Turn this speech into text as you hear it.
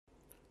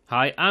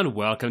Hi and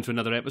welcome to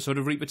another episode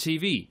of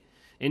ReaperTV.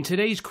 In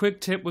today's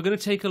quick tip, we're going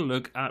to take a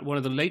look at one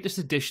of the latest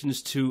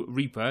additions to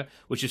Reaper,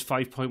 which is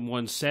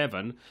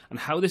 5.17, and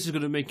how this is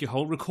going to make your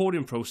whole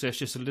recording process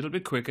just a little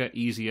bit quicker,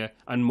 easier,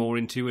 and more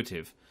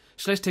intuitive.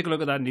 So let's take a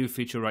look at that new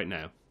feature right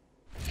now.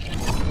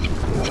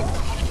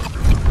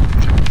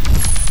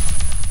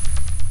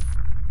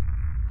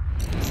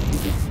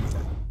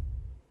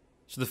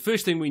 So the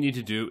first thing we need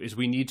to do is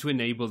we need to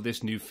enable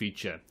this new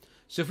feature.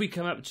 So if we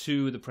come up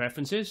to the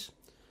preferences,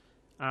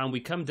 and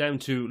we come down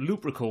to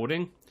loop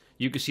recording,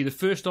 you can see the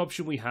first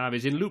option we have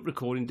is in loop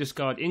recording,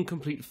 discard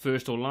incomplete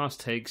first or last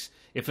takes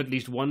if at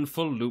least one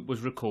full loop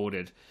was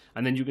recorded.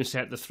 And then you can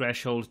set the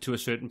threshold to a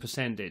certain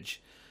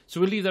percentage.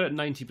 So we'll leave that at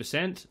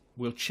 90%.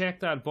 We'll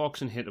check that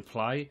box and hit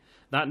apply.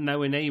 That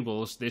now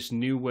enables this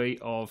new way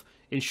of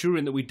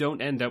ensuring that we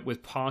don't end up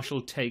with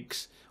partial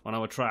takes on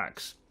our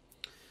tracks.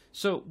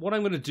 So what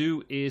I'm going to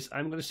do is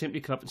I'm going to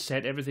simply come up and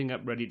set everything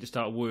up ready to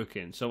start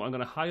working. So I'm going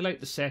to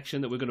highlight the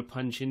section that we're going to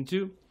punch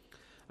into.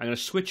 I'm going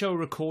to switch our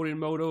recording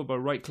mode over by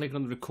right clicking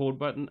on the record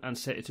button and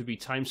set it to be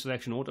time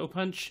selection auto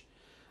punch,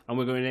 and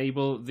we're going to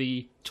enable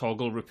the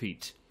toggle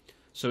repeat.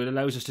 So it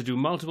allows us to do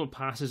multiple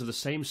passes of the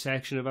same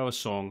section of our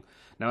song.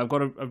 Now I've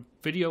got a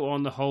video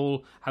on the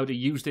whole how to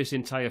use this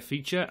entire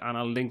feature, and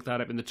I'll link that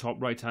up in the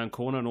top right hand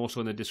corner and also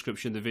in the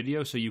description of the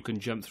video so you can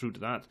jump through to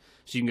that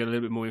so you can get a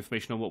little bit more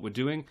information on what we're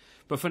doing.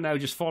 But for now,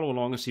 just follow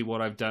along and see what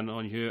I've done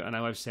on here and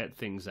how I've set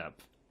things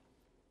up.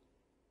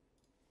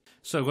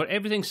 So I've got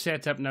everything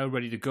set up now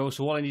ready to go,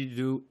 so all I need to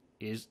do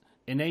is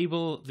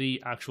enable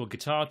the actual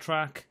guitar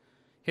track,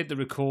 hit the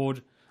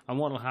record, and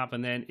what will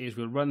happen then is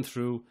we'll run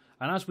through,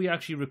 and as we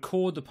actually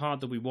record the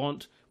part that we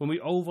want, when we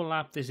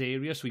overlap this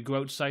area, so we go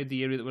outside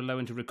the area that we're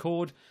allowing to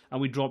record,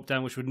 and we drop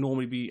down, which would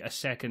normally be a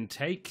second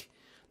take,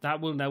 that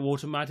will now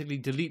automatically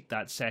delete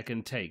that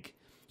second take.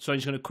 So I'm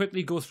just going to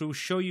quickly go through,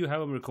 show you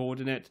how I'm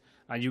recording it,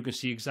 and you can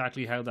see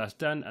exactly how that's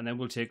done, and then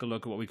we'll take a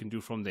look at what we can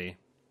do from there.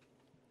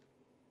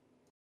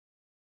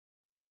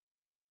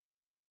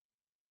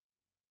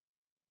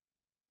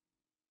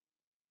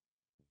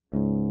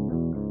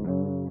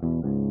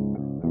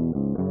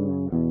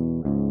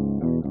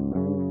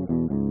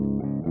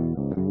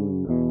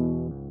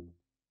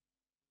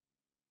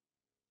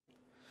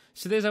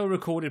 So there's our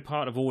recorded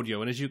part of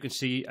audio, and as you can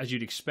see, as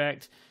you'd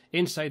expect,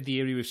 inside the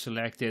area we've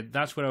selected,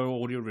 that's where our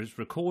audio is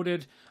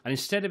recorded, and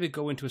instead of it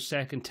going to a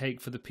second take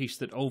for the piece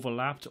that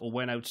overlapped or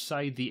went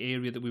outside the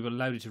area that we've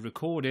allowed it to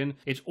record in,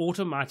 it's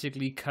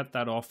automatically cut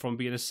that off from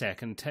being a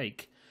second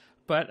take.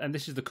 But, and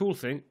this is the cool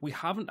thing, we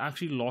haven't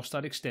actually lost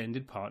that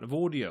extended part of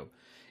audio.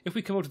 If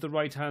we come over to the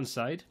right hand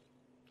side,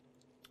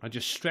 and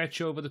just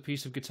stretch over the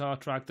piece of guitar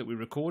track that we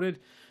recorded,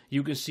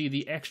 you can see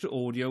the extra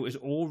audio is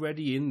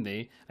already in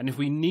there, and if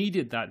we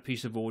needed that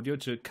piece of audio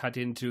to cut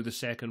into the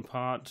second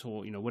part,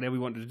 or whatever we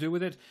wanted to do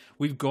with it,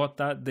 we've got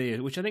that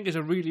there, which I think is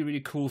a really, really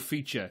cool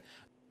feature.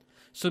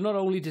 So not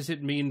only does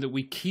it mean that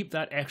we keep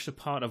that extra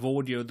part of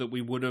audio that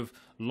we would have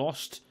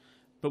lost,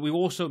 but it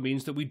also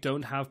means that we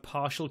don't have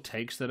partial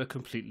takes that are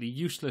completely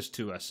useless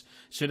to us.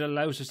 So it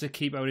allows us to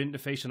keep our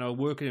interface and our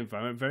working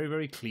environment very,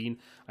 very clean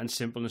and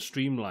simple and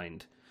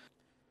streamlined.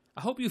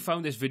 I hope you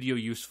found this video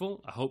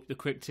useful. I hope the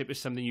quick tip is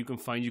something you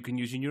can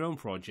use in your own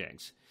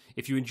projects.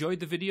 If you enjoyed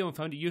the video and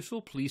found it useful,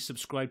 please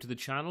subscribe to the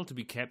channel to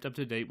be kept up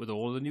to date with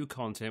all the new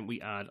content we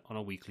add on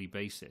a weekly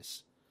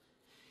basis.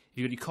 If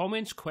you have any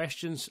comments,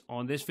 questions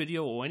on this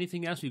video or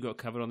anything else we've got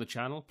covered on the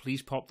channel,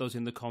 please pop those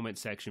in the comment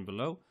section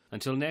below.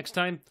 Until next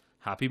time,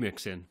 happy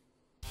mixing.